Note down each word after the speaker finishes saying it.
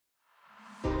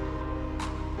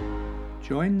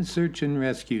Join the search and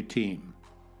rescue team.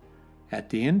 At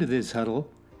the end of this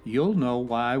huddle, you'll know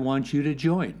why I want you to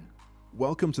join.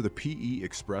 Welcome to the PE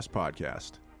Express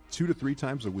podcast. 2 to 3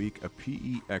 times a week, a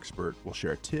PE expert will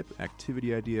share a tip,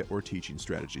 activity idea, or teaching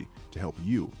strategy to help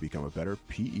you become a better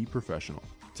PE professional.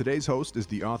 Today's host is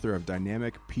the author of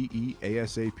Dynamic PE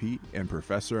ASAP and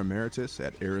Professor Emeritus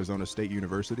at Arizona State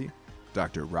University,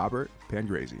 Dr. Robert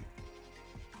Pangrazi.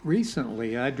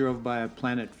 Recently, I drove by a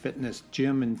Planet Fitness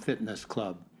gym and fitness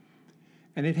club,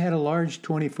 and it had a large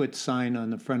 20-foot sign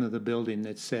on the front of the building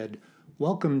that said,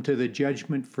 "Welcome to the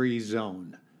Judgment-Free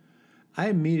Zone." I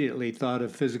immediately thought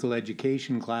of physical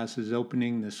education classes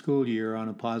opening the school year on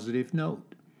a positive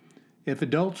note. If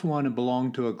adults want to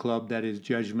belong to a club that is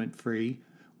judgment-free,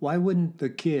 why wouldn't the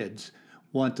kids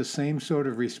want the same sort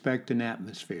of respect and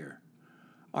atmosphere?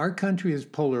 Our country is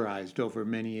polarized over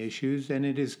many issues, and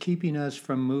it is keeping us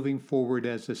from moving forward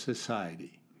as a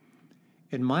society.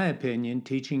 In my opinion,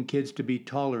 teaching kids to be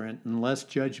tolerant and less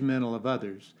judgmental of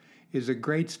others is a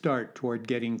great start toward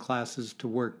getting classes to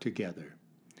work together.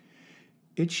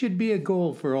 It should be a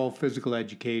goal for all physical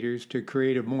educators to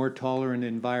create a more tolerant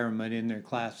environment in their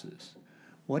classes.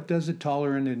 What does a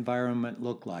tolerant environment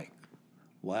look like?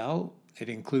 Well, it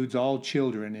includes all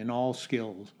children in all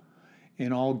skills,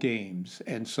 in all games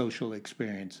and social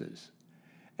experiences.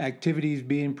 Activities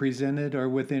being presented are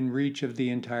within reach of the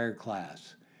entire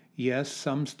class. Yes,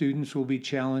 some students will be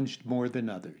challenged more than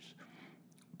others,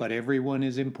 but everyone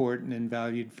is important and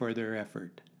valued for their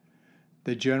effort.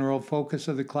 The general focus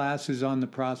of the class is on the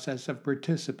process of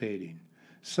participating,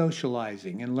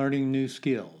 socializing, and learning new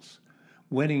skills.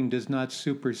 Winning does not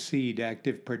supersede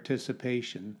active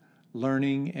participation,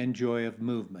 learning, and joy of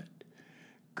movement.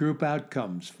 Group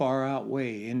outcomes far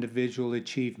outweigh individual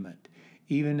achievement.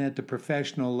 Even at the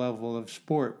professional level of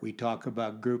sport, we talk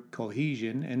about group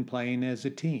cohesion and playing as a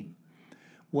team.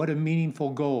 What a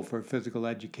meaningful goal for physical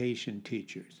education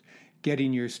teachers,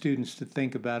 getting your students to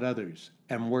think about others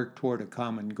and work toward a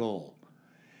common goal.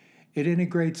 It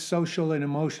integrates social and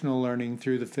emotional learning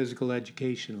through the physical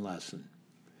education lesson.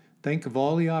 Think of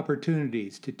all the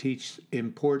opportunities to teach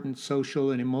important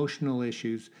social and emotional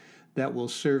issues that will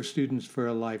serve students for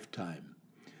a lifetime.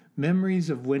 Memories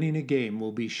of winning a game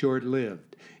will be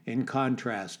short-lived, in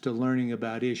contrast to learning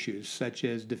about issues such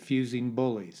as diffusing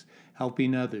bullies,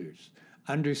 helping others,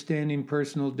 understanding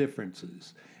personal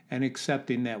differences, and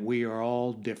accepting that we are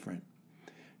all different.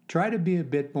 Try to be a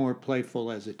bit more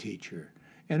playful as a teacher,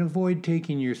 and avoid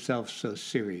taking yourself so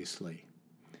seriously.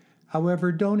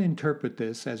 However, don't interpret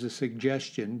this as a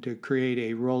suggestion to create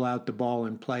a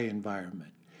roll-out-the-ball-and-play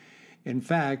environment. In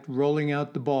fact, rolling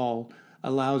out the ball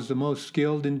allows the most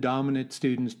skilled and dominant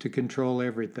students to control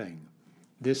everything.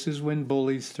 This is when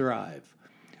bullies thrive.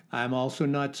 I'm also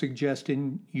not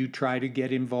suggesting you try to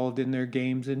get involved in their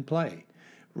games and play.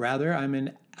 Rather,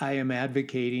 I am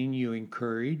advocating you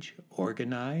encourage,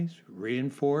 organize,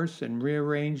 reinforce, and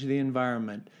rearrange the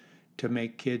environment to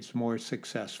make kids more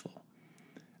successful.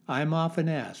 I'm often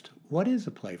asked, what is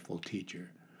a playful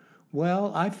teacher?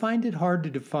 Well, I find it hard to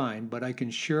define, but I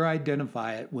can sure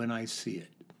identify it when I see it.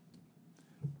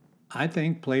 I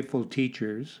think playful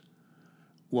teachers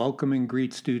welcome and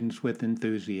greet students with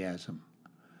enthusiasm,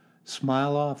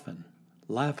 smile often,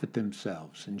 laugh at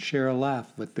themselves, and share a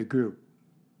laugh with the group,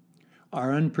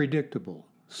 are unpredictable,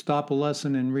 stop a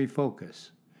lesson and refocus,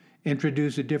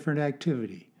 introduce a different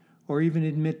activity, or even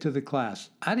admit to the class,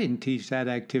 "I didn't teach that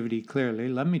activity clearly,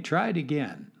 let me try it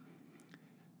again."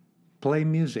 Play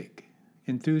music.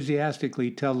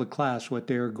 Enthusiastically tell the class what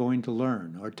they are going to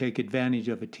learn or take advantage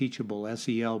of a teachable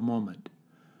SEL moment.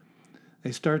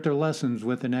 They start their lessons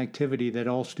with an activity that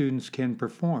all students can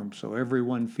perform so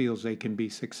everyone feels they can be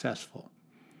successful.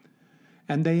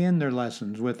 And they end their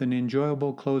lessons with an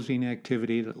enjoyable closing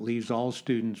activity that leaves all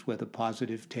students with a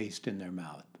positive taste in their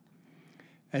mouth.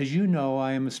 As you know,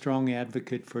 I am a strong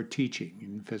advocate for teaching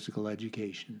in physical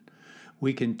education.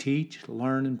 We can teach,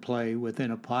 learn, and play within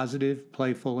a positive,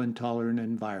 playful, and tolerant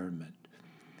environment.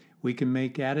 We can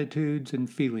make attitudes and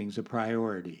feelings a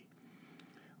priority.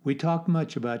 We talk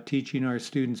much about teaching our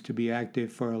students to be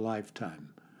active for a lifetime.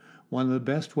 One of the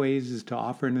best ways is to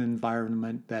offer an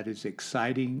environment that is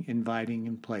exciting, inviting,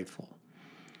 and playful.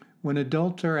 When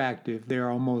adults are active, they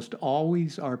almost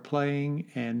always are playing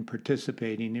and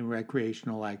participating in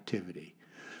recreational activity.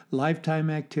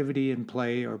 Lifetime activity and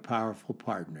play are powerful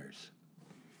partners.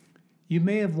 You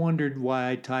may have wondered why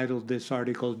I titled this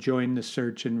article, "Join the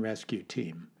Search and Rescue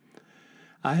Team."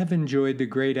 I have enjoyed the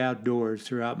great outdoors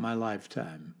throughout my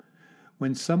lifetime.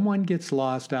 When someone gets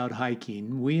lost out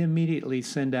hiking, we immediately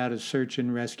send out a search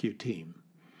and rescue team.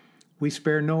 We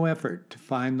spare no effort to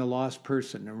find the lost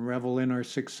person and revel in our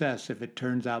success if it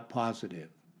turns out positive.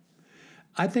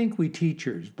 I think we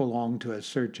teachers belong to a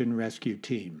search and rescue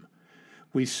team.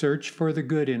 We search for the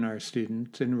good in our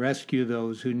students and rescue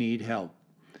those who need help.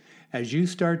 As you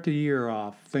start the year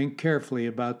off, think carefully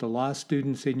about the lost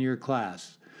students in your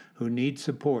class who need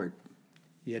support.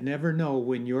 You never know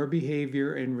when your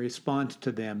behavior and response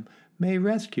to them may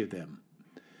rescue them.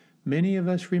 Many of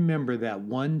us remember that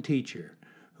one teacher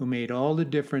who made all the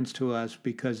difference to us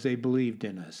because they believed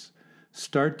in us.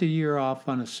 Start the year off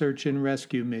on a search and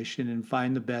rescue mission and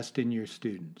find the best in your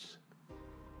students.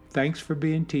 Thanks for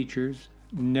being teachers.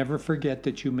 Never forget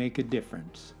that you make a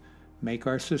difference. Make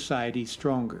our society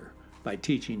stronger by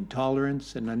teaching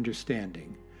tolerance and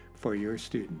understanding for your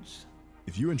students.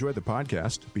 If you enjoyed the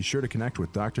podcast, be sure to connect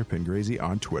with Dr. Pangrazi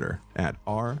on Twitter at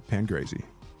 @rpangrazi.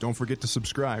 Don't forget to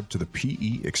subscribe to the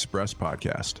PE Express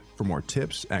podcast for more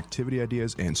tips, activity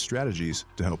ideas, and strategies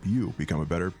to help you become a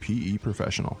better PE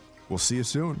professional. We'll see you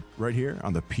soon, right here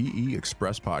on the PE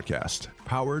Express podcast,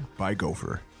 powered by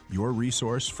Gopher, your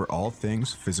resource for all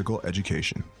things physical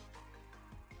education.